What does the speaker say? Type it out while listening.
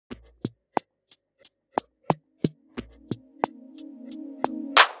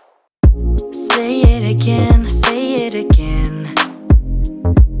again, say it again.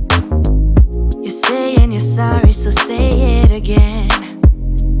 You're saying you're sorry, so say it again.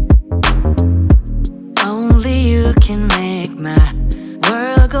 Only you can make my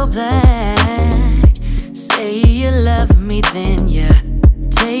world go black. Say you love me, then you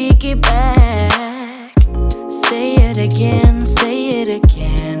take it back. Say it again, say it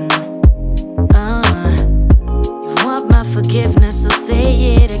again. You want my forgiveness, so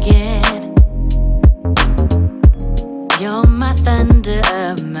say it again. You're my thunder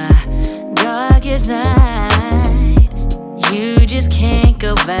of my darkest night. You just can't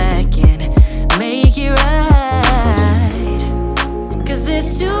go back and make it right. 'Cause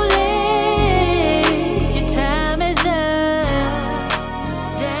it's too late, your time is up.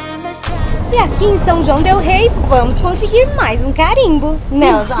 Damage time. E aqui em São João del Rei, vamos conseguir mais um carimbo.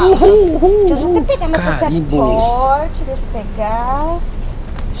 Não, deixa eu até pegar meu passaporte, deixa eu pegar.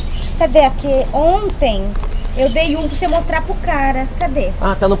 Cadê aqui? Ontem eu dei um pra você mostrar pro cara. Cadê?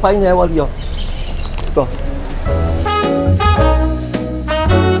 Ah, tá no painel ali, ó. Tô.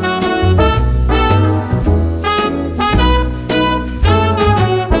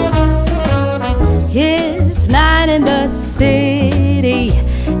 It's night in the city,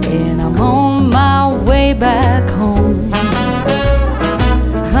 and I'm on my way back home.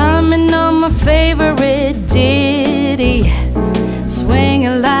 Humming on my favorite ditty,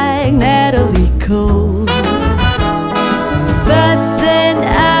 swinging like Natalie Cole. But then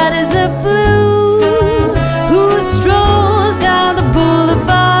out of the blue, who strolls down the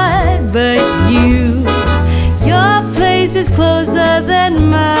boulevard but you? Your place is closer than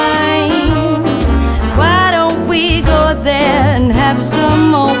mine. Why don't we go there and have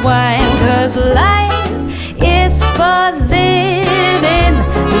some more wine? 'Cause life is for living.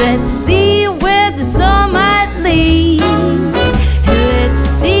 Let's see where the sun might lead. Let's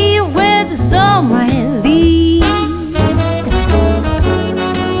see where the sun might lead.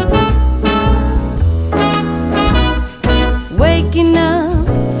 Waking up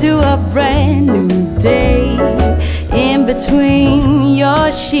to a brand new day in between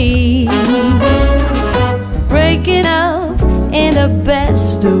your sheets. Breaking up in the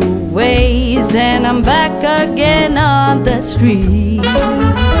best of ways, and I'm back again on the street.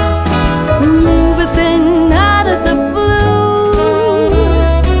 Ooh, but then out of the blue,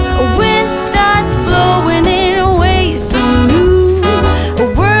 a wind starts blowing in ways so new. A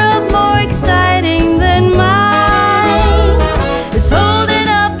world more exciting than mine is holding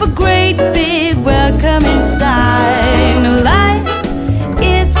up a great big welcoming sign. Life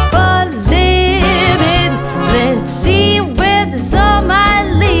is for living. Let's see where the sun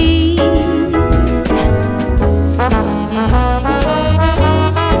might lead.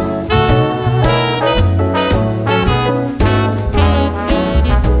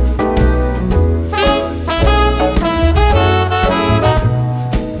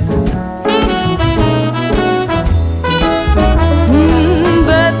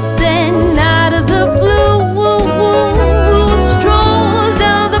 But then out of the blue, who strolls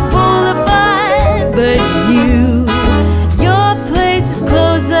down the boulevard but you? Your place is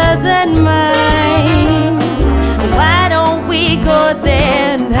closer than mine. Why don't we go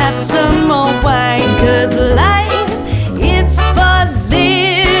there and have some more wine? 'Cause life is for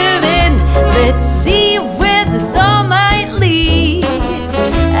living. Let's see where the sun might lead.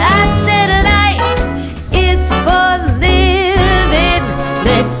 I said life is for living.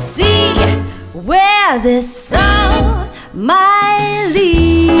 Let's see where the sun might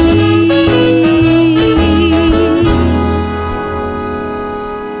lead.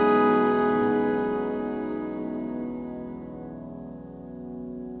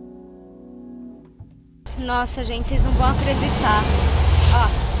 Nossa, gente, vocês não vão acreditar.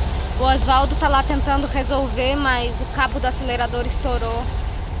 Ó, o Osvaldo tá lá tentando resolver, mas o cabo do acelerador estourou.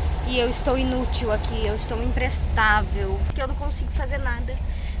 E eu estou inútil aqui, eu estou imprestável. Porque eu não consigo fazer nada.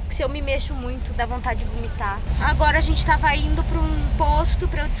 Se eu me mexo muito, dá vontade de vomitar. Agora a gente tava indo pra um posto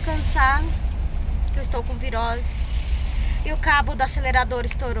pra eu descansar, que eu estou com virose. E o cabo do acelerador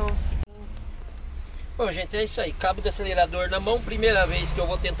estourou. Bom, gente, é isso aí. Cabo do acelerador na mão. Primeira vez que eu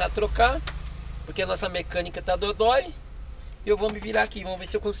vou tentar trocar, porque a nossa mecânica tá dodói. E eu vou me virar aqui, vamos ver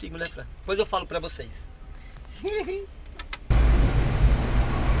se eu consigo, né, Fran? Depois eu falo pra vocês.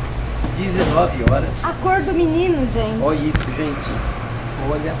 19 horas. A cor do menino, gente. Olha isso, gente.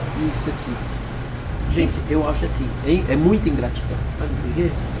 Olha isso aqui. Gente, eu acho assim, é muita ingratidão. Sabe por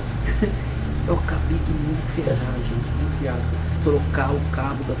quê? Eu acabei de me ferrar, gente. Entre aspas, trocar o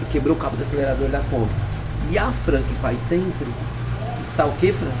cabo, quebrou o cabo do acelerador da Kombi. E a Fran, que faz sempre, está o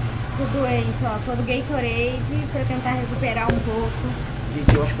quê, Fran? Tô doente, ó. Tô no Gatorade pra tentar recuperar um pouco.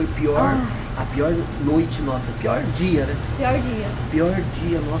 Gente, eu acho que foi pior A pior noite nossa, pior dia, né? Pior dia. Pior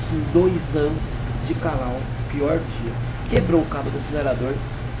dia nosso em 2 anos de canal, pior dia. Quebrou o cabo do acelerador.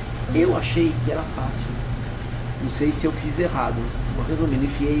 Eu achei que era fácil. Não sei se eu fiz errado. Resumindo,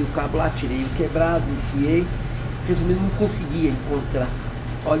 enfiei o cabo lá, tirei o quebrado, enfiei. Resumindo, não conseguia encontrar.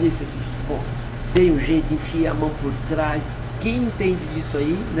 Olha isso aqui. Bom, dei um jeito, enfiei a mão por trás. Quem entende disso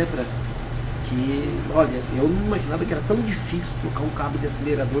aí, né, Fran? Que, olha, eu não imaginava que era tão difícil trocar um cabo de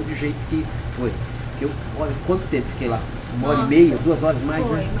acelerador do jeito que foi. Que eu, olha, quanto tempo fiquei lá? 1h30, 2 horas mais,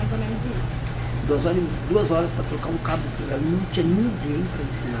 foi, né? mais ou menos isso. 2 horas para trocar um cabo de acelerador. Não tinha ninguém para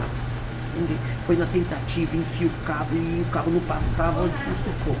ensinar. Ninguém. Foi na tentativa, enfio o cabo e o cabo não passava. Olha, que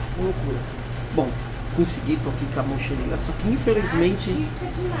sufoco, foi loucura. Bom, consegui, tô aqui com a mão cheia, só que infelizmente,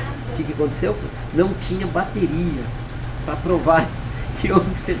 o que aconteceu? Não tinha bateria para provar que eu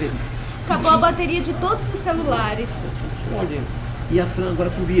me Acabou a bateria de todos os celulares. Olha, e a Fran agora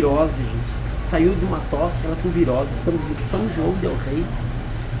com virose, gente. Saiu de uma tosse, ela com virose. Estamos em São João del Rei.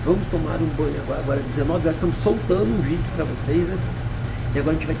 Vamos tomar um banho agora 19 horas. Estamos soltando um vídeo para vocês, né? E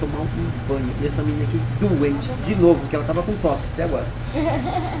agora a gente vai tomar um banho. E essa menina aqui doente, de novo, porque ela tava com tosse até agora.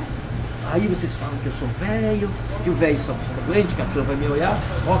 Aí vocês falam que eu sou velho, que o velho só fica doente, que a Fran vai me olhar.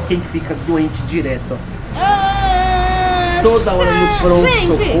 Ó quem fica doente direto, ó. Toda hora no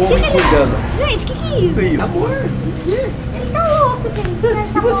pronto-socorro e cuidando. Gente, que é isso? Sim, amor, Ele tá louco,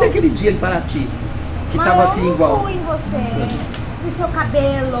 gente. E você aquele dia em Paraty, que tava assim igual? Eu não fui em você, no seu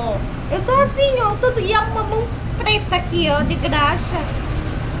cabelo. Eu sou assim, ó, e uma mão preta aqui, ó, de graxa.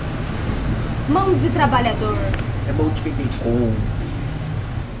 Mãos de trabalhador. É mão de quem tem Kombi.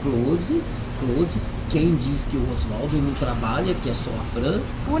 Close. Quem diz que o Oswaldo não trabalha, que é só a Fran?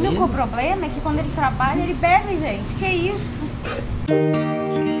 O único problema é que quando ele trabalha, ele bebe, gente. Que isso?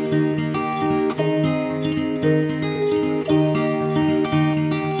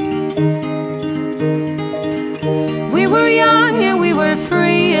 We were young and we were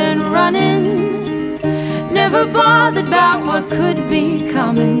free and running, never bothered about what could be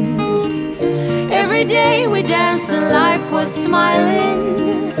coming. Every day we danced and life was smiling.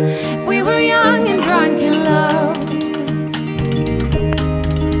 We were young and drunk in love.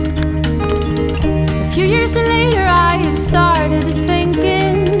 A few years later I have started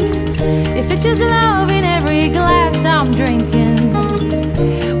thinking, if it's just love in every glass I'm drinking,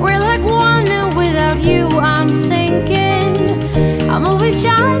 we're like one and without you I'm sinking. I'm always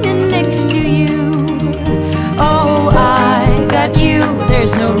shining next to you. Oh, I got you,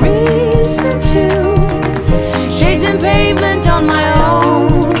 there's no reason to chasing pavement on my own.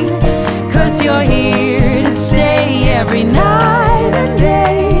 You're here to stay every night and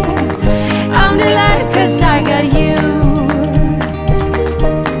day. I'm delighted 'cause I got you.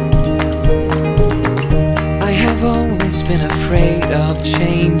 I have always been afraid of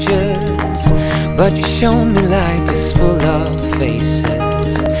changes, but you show me life is full of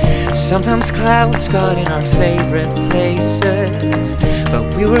faces. Sometimes clouds got in our favorite places, but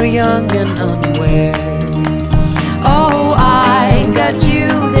we were young and unaware. Oh, I got you,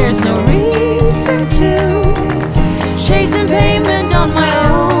 there's no reason to chasing pavement on my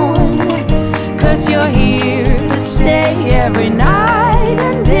own. 'Cause you're here to stay every night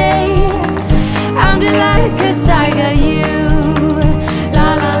and day. I'm delighted 'cause I got you.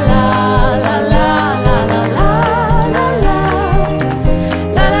 La la la la la la la la la la.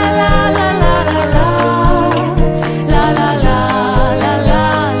 La la la la la la la. La la la la la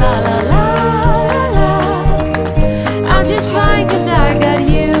la la la. I'm just fine 'cause I got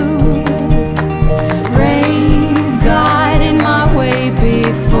you. Rain got in my way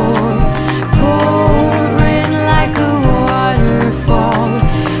before, pouring like a waterfall.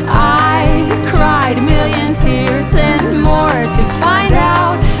 I cried a million tears and more to find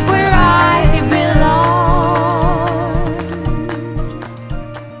out where I belong.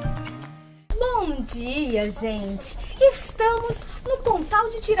 Bom dia, gente. Estamos no Pontal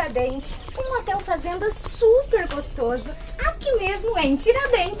de Tiradentes, um hotel fazenda super gostoso, aqui mesmo em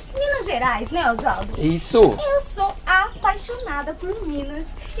Tiradentes, Minas Gerais, né, Oswaldo? Isso. Eu sou apaixonada por Minas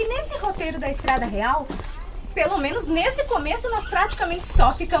e nesse roteiro da Estrada Real, pelo menos nesse começo, nós praticamente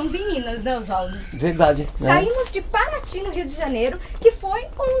só ficamos em Minas, né, Oswaldo? Verdade. Saímos de Paraty, no Rio de Janeiro, que foi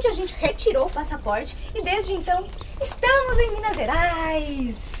onde a gente retirou o passaporte e desde então estamos em Minas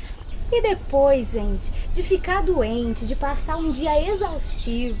Gerais. E depois, gente, de ficar doente, de passar um dia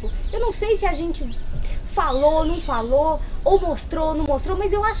exaustivo, eu não sei se a gente falou, não falou, ou mostrou, não mostrou,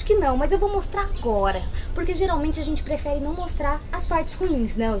 mas eu acho que não, mas eu vou mostrar agora, porque geralmente a gente prefere não mostrar as partes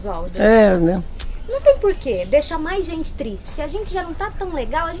ruins, né, Oswaldo? É, né? Não tem porquê deixar mais gente triste. Se a gente já não tá tão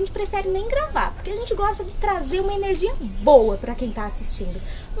legal, a gente prefere nem gravar, porque a gente gosta de trazer uma energia boa pra quem tá assistindo.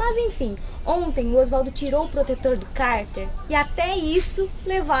 Mas enfim, ontem o Oswaldo tirou o protetor do cárter e até isso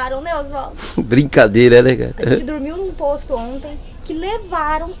levaram, né, Oswaldo? Brincadeira, né, cara? A gente dormiu num posto ontem que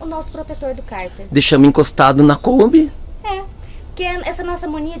levaram o nosso protetor do cárter. Deixamos encostado na Kombi. É, porque essa nossa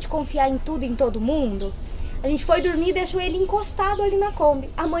mania de confiar em tudo e em todo mundo, a gente foi dormir e deixou ele encostado ali na Kombi.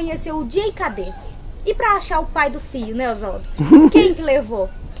 Amanheceu o dia e cadê? E pra achar o pai do filho, né, Oswaldo? Quem que levou?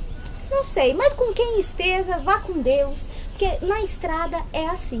 Não sei, mas com quem esteja, vá com Deus, porque na estrada é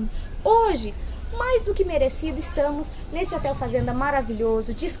assim. Hoje, mais do que merecido, estamos nesse hotel fazenda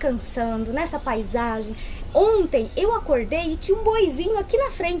maravilhoso, descansando, nessa paisagem. Ontem eu acordei e tinha um boizinho aqui na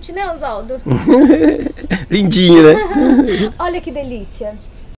frente, né, Oswaldo? Lindinho, né? Olha que delícia.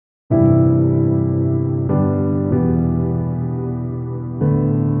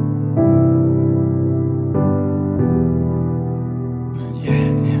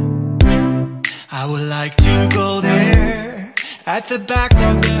 I would like to go there, at the back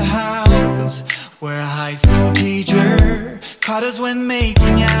of the house, where a high school teacher caught us when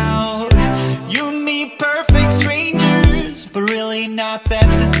making out. You and me, perfect strangers, but really not at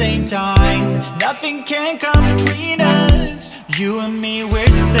the same time. Nothing can come between us. You and me, we're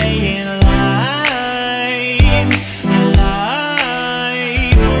staying alive,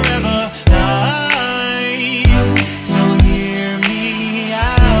 alive, forever alive. So hear me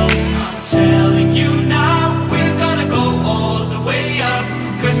out, I'm telling you now, we're gonna go all the way up,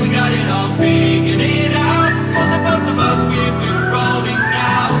 'cause we got it all figured it out. For the both of us, we've been rolling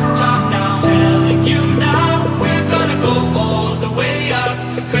now, top down. Telling you now, we're gonna go all the way up,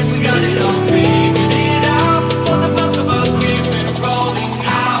 'cause we got it all figured it out. For the both of us, we've been rolling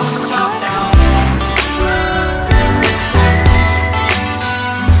now, top down.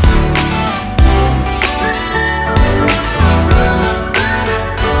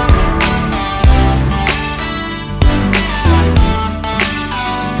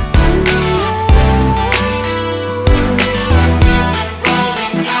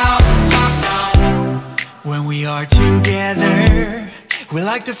 When we are together, we're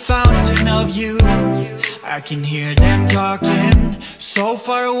like the fountain of youth. I can hear them talking, so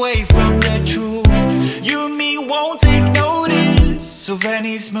far away from the truth. You and me won't take notice of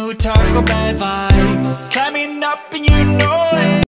any smooth talk or bad vibes. Climbing up in